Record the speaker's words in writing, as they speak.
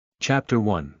Chapter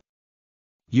 1.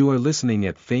 You are listening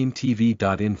at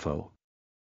FameTV.info.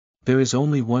 There is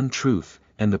only one truth,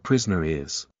 and the prisoner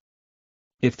is.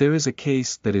 If there is a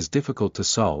case that is difficult to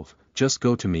solve, just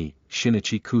go to me,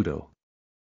 Shinichi Kudo.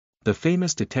 The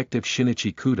famous detective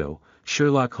Shinichi Kudo,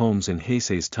 Sherlock Holmes in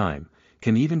Heisei's time,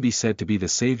 can even be said to be the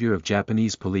savior of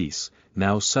Japanese police,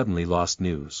 now suddenly lost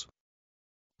news.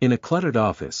 In a cluttered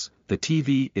office, the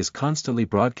TV is constantly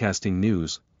broadcasting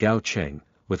news. Gao Cheng,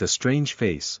 with a strange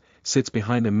face, sits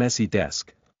behind a messy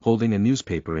desk, holding a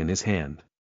newspaper in his hand.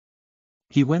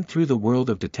 He went through the world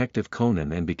of Detective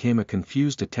Conan and became a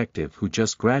confused detective who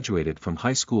just graduated from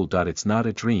high school. It's not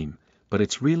a dream, but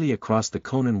it's really across the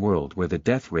Conan world where the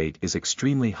death rate is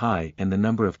extremely high and the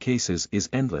number of cases is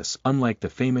endless. Unlike the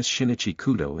famous Shinichi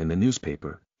Kudo in the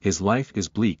newspaper, his life is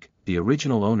bleak. The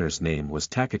original owner's name was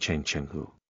Takacheng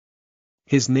Chenghu.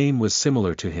 His name was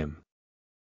similar to him.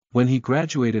 When he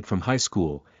graduated from high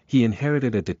school, he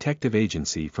inherited a detective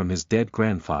agency from his dead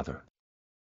grandfather.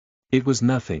 It was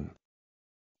nothing.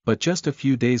 But just a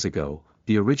few days ago,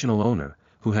 the original owner,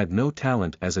 who had no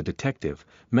talent as a detective,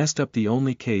 messed up the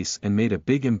only case and made a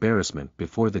big embarrassment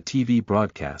before the TV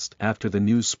broadcast. After the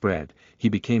news spread, he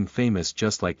became famous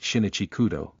just like Shinichi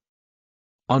Kudo.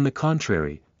 On the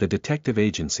contrary, the detective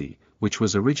agency, which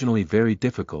was originally very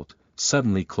difficult,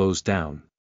 suddenly closed down.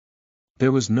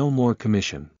 There was no more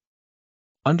commission.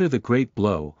 Under the great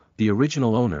blow, the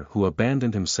original owner who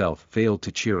abandoned himself failed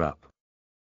to cheer up.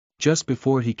 Just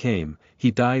before he came, he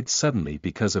died suddenly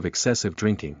because of excessive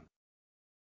drinking.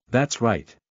 That's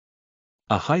right.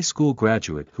 A high school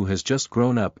graduate who has just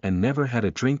grown up and never had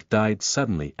a drink died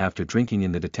suddenly after drinking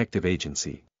in the detective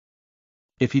agency.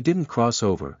 If he didn't cross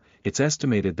over, it's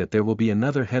estimated that there will be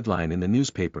another headline in the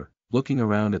newspaper. Looking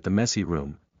around at the messy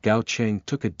room, Gao Cheng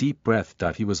took a deep breath.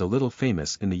 He was a little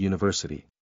famous in the university.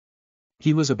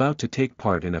 He was about to take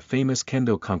part in a famous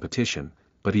kendo competition,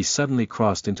 but he suddenly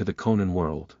crossed into the Conan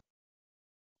world.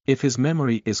 If his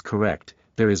memory is correct,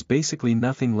 there is basically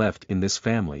nothing left in this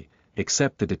family,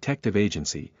 except the detective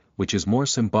agency, which is more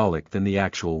symbolic than the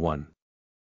actual one.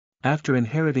 After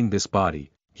inheriting this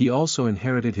body, he also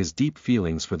inherited his deep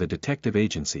feelings for the detective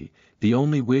agency. The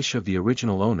only wish of the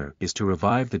original owner is to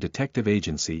revive the detective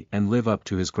agency and live up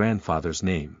to his grandfather's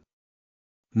name.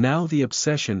 Now the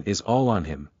obsession is all on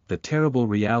him. The terrible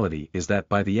reality is that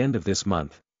by the end of this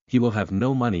month, he will have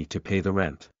no money to pay the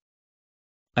rent.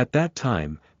 At that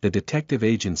time, the detective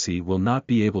agency will not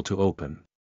be able to open.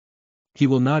 He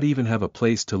will not even have a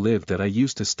place to live. I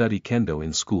used to study kendo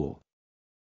in school.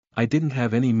 I didn't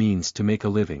have any means to make a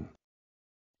living.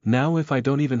 Now if I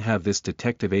don't even have this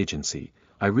detective agency,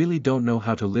 I really don't know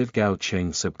how to live. Gao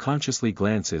Cheng subconsciously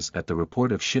glances at the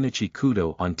report of Shinichi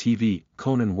Kudo on TV.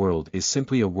 Conan world is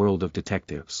simply a world of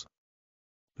detectives.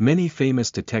 Many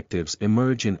famous detectives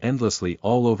emerge endlessly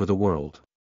all over the world.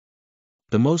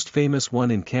 The most famous one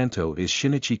in Kanto is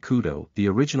Shinichi Kudo. The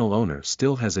original owner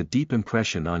still has a deep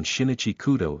impression on Shinichi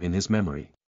Kudo in his memory.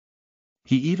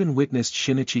 He even witnessed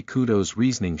Shinichi Kudo's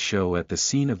reasoning show at the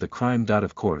scene of the crime.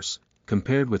 Of course,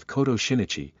 compared with Kodo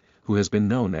Shinichi, who has been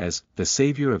known as the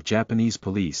savior of Japanese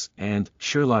police and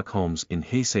Sherlock Holmes in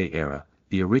Heisei era,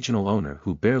 the original owner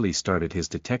who barely started his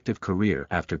detective career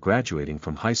after graduating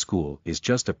from high school is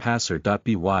just a passer.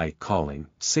 By calling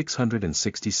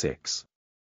 666.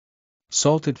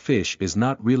 Salted fish is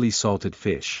not really salted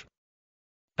fish.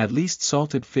 At least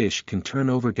salted fish can turn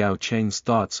over. Gao Cheng's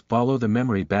thoughts follow the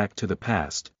memory back to the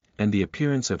past, and the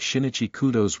appearance of Shinichi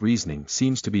Kudo's reasoning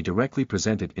seems to be directly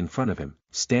presented in front of him.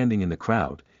 Standing in the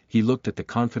crowd, he looked at the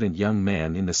confident young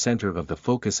man in the center of the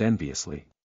focus enviously.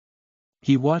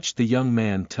 He watched the young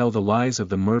man tell the lies of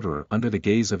the murderer under the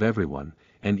gaze of everyone,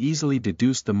 and easily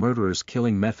deduced the murderer's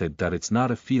killing method. It's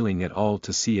not a feeling at all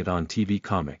to see it on TV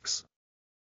comics.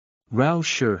 Rao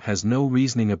sure has no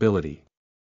reasoning ability.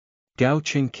 Gao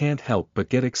Cheng can't help but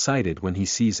get excited when he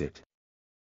sees it.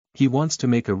 He wants to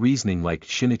make a reasoning like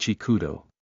Shinichi Kudo.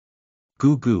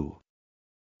 Goo goo.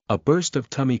 A burst of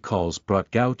tummy calls brought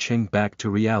Gao Cheng back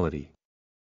to reality.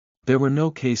 There were no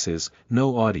cases,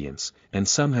 no audience, and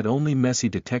some had only messy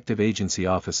detective agency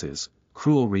offices.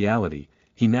 Cruel reality.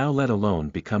 He now, let alone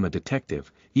become a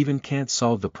detective, even can't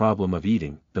solve the problem of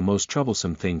eating. The most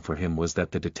troublesome thing for him was that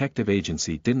the detective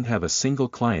agency didn't have a single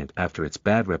client after its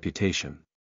bad reputation.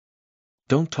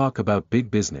 Don't talk about big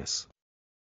business.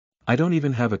 I don't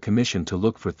even have a commission to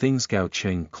look for things. Gao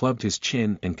Cheng clubbed his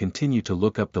chin and continued to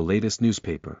look up the latest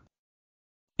newspaper.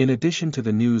 In addition to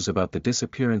the news about the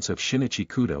disappearance of Shinichi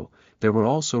Kudo, there were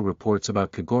also reports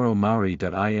about Kagoro Maori.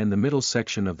 In the middle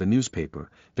section of the newspaper,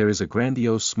 there is a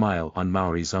grandiose smile on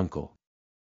Maori's uncle.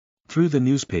 Through the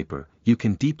newspaper, you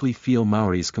can deeply feel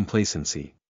Maori's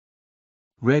complacency.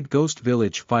 Red Ghost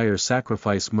Village Fire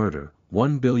Sacrifice Murder,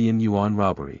 1 billion yuan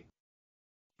robbery.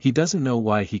 He doesn't know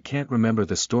why he can't remember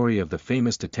the story of the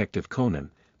famous detective Conan,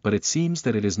 but it seems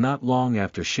that it is not long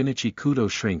after Shinichi Kudo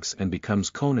shrinks and becomes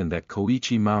Conan that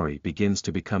Koichi Mari begins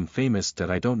to become famous.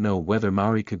 That I don't know whether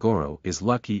Mari Kagoro is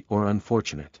lucky or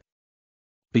unfortunate.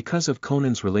 Because of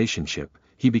Conan's relationship,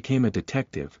 he became a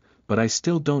detective, but I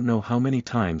still don't know how many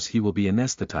times he will be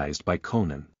anesthetized by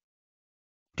Conan.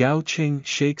 Gao Qing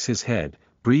shakes his head,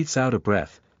 breathes out a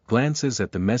breath, glances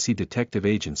at the messy detective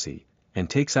agency, and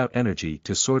takes out energy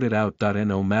to sort it out.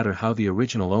 No matter how the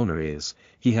original owner is,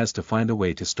 he has to find a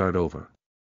way to start over.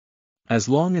 As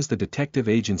long as the detective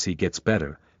agency gets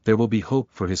better, there will be hope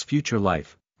for his future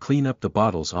life. Clean up the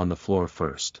bottles on the floor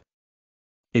first.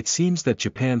 It seems that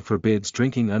Japan forbids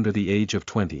drinking under the age of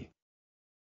 20.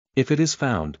 If it is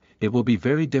found, it will be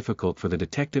very difficult for the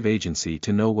detective agency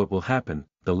to know what will happen.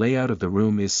 The layout of the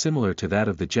room is similar to that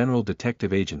of the general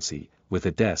detective agency, with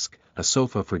a desk, a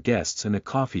sofa for guests and a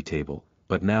coffee table,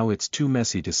 but now it's too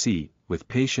messy to see. With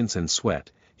patience and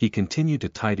sweat, he continued to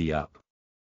tidy up.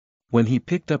 When he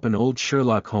picked up an old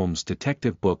Sherlock Holmes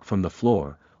detective book from the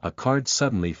floor, a card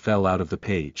suddenly fell out of the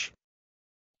page.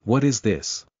 What is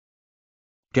this?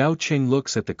 Gao Qing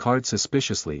looks at the card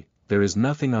suspiciously. There is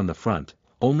nothing on the front,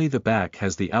 only the back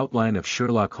has the outline of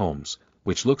Sherlock Holmes,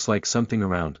 which looks like something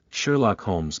around. Sherlock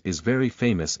Holmes is very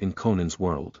famous in Conan's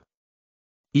world.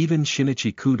 Even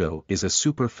Shinichi Kudo is a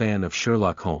super fan of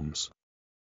Sherlock Holmes.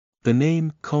 The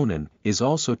name, Conan, is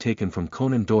also taken from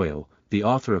Conan Doyle, the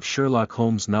author of Sherlock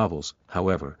Holmes novels.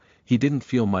 However, he didn't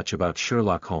feel much about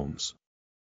Sherlock Holmes.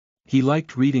 He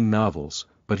liked reading novels,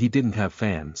 but he didn't have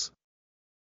fans.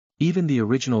 Even the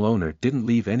original owner didn't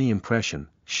leave any impression.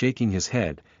 Shaking his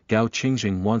head, Gao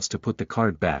Qingjing wants to put the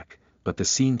card back, but the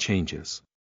scene changes.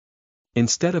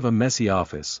 Instead of a messy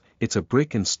office, it's a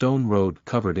brick and stone road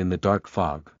covered in the dark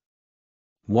fog.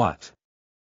 What?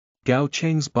 Gao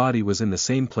Cheng's body was in the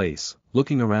same place,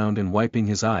 looking around and wiping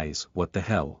his eyes. What the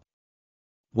hell?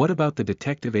 What about the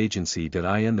detective agency? Did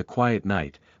I end the quiet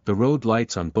night? The road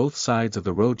lights on both sides of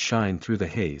the road shine through the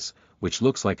haze, which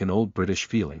looks like an old British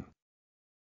feeling.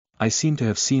 I seem to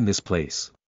have seen this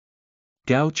place.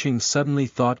 Gao Qing suddenly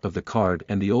thought of the card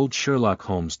and the old Sherlock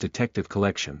Holmes detective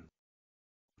collection.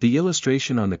 The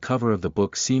illustration on the cover of the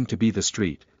book seemed to be the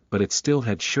street, but it still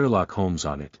had Sherlock Holmes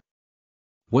on it.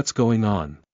 What's going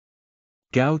on?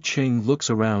 Gao Qing looks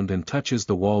around and touches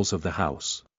the walls of the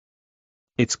house.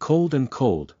 It's cold,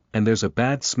 and there's a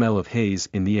bad smell of haze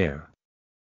in the air.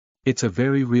 It's a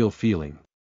very real feeling.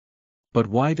 But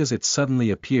why does it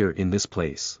suddenly appear in this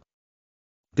place?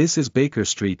 This is Baker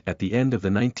Street at the end of the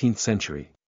 19th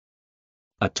century.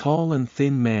 A tall and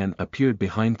thin man appeared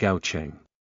behind Gao Qing.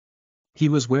 He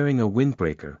was wearing a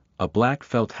windbreaker, a black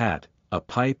felt hat, a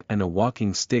pipe and a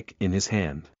walking stick in his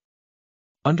hand.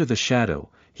 Under the shadow,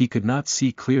 he could not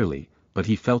see clearly, but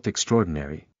he felt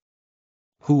extraordinary.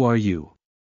 Who are you?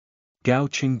 Gao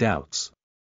Qing doubts.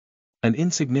 An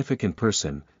insignificant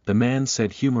person, the man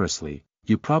said humorously.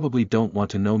 You probably don't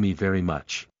want to know me very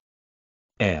much.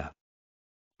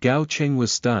 Gao Qing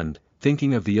was stunned,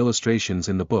 thinking of the illustrations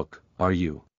in the book. Are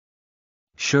you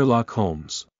Sherlock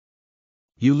Holmes?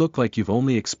 You look like you've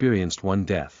only experienced one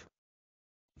death.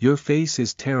 Your face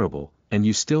is terrible, and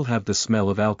you still have the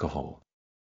smell of alcohol.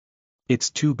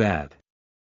 It's too bad.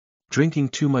 Drinking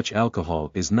too much alcohol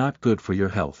is not good for your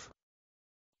health.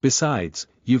 Besides,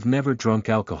 you've never drunk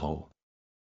alcohol.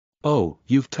 Oh,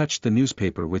 you've touched the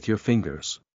newspaper with your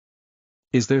fingers.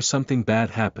 Is there something bad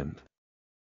happened?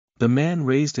 The man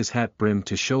raised his hat brim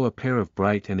to show a pair of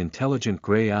bright and intelligent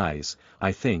gray eyes.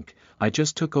 I think, I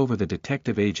just took over the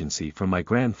detective agency from my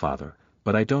grandfather,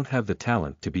 but I don't have the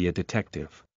talent to be a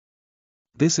detective.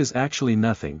 This is actually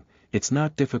nothing. It's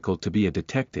not difficult to be a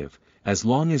detective, as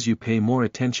long as you pay more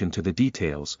attention to the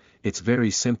details. It's very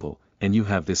simple, and you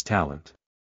have this talent.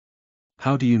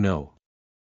 How do you know?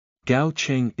 Gao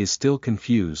Qing is still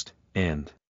confused,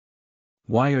 and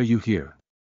why are you here?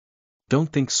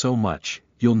 Don't think so much,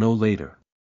 you'll know later.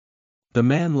 The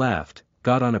man laughed,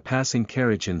 got on a passing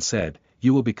carriage and said,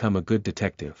 you will become a good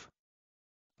detective.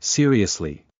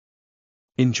 Seriously.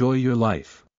 Enjoy your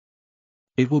life.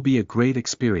 It will be a great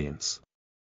experience.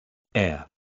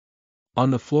 On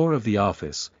the floor of the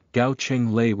office, Gao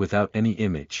Qing lay without any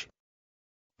image.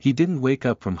 He didn't wake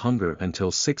up from hunger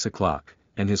until 6 o'clock,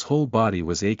 and his whole body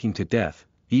was aching to death.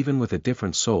 Even with a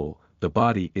different soul, the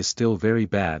body is still very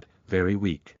bad, very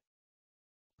weak.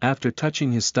 After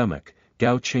touching his stomach,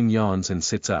 Gao Qing yawns and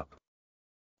sits up.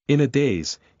 In a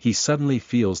daze, he suddenly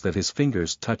feels that his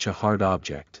fingers touch a hard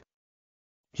object.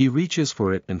 He reaches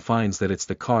for it and finds that it's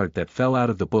the card that fell out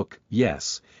of the book.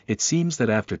 Yes, it seems that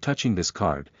after touching this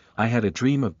card, I had a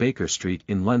dream of Baker Street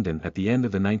in London at the end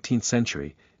of the 19th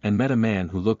century, and met a man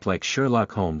who looked like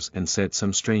Sherlock Holmes and said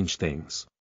some strange things.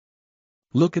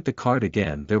 Look at the card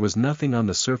again. There was nothing on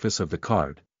the surface of the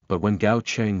card, but when Gao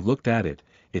Cheng looked at it,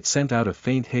 it sent out a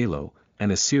faint halo,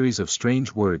 and a series of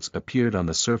strange words appeared on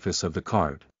the surface of the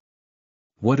card.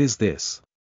 What is this?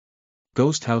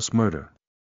 Ghost House Murder.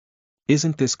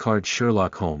 Isn't this card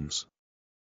Sherlock Holmes?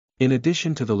 In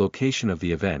addition to the location of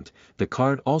the event, the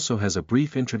card also has a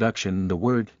brief introduction, the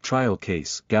word trial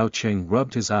case. Gao Cheng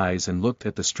rubbed his eyes and looked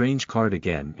at the strange card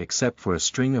again. Except for a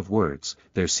string of words,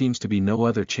 there seems to be no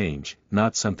other change,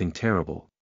 not something terrible.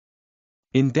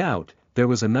 In doubt, there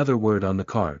was another word on the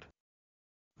card.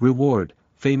 Reward,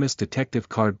 famous detective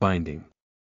card binding.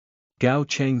 Gao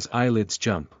Cheng's eyelids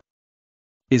jump.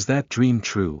 Is that dream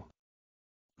true?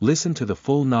 Listen to the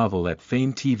full novel at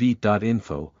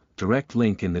FameTV.info, direct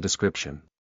link in the description.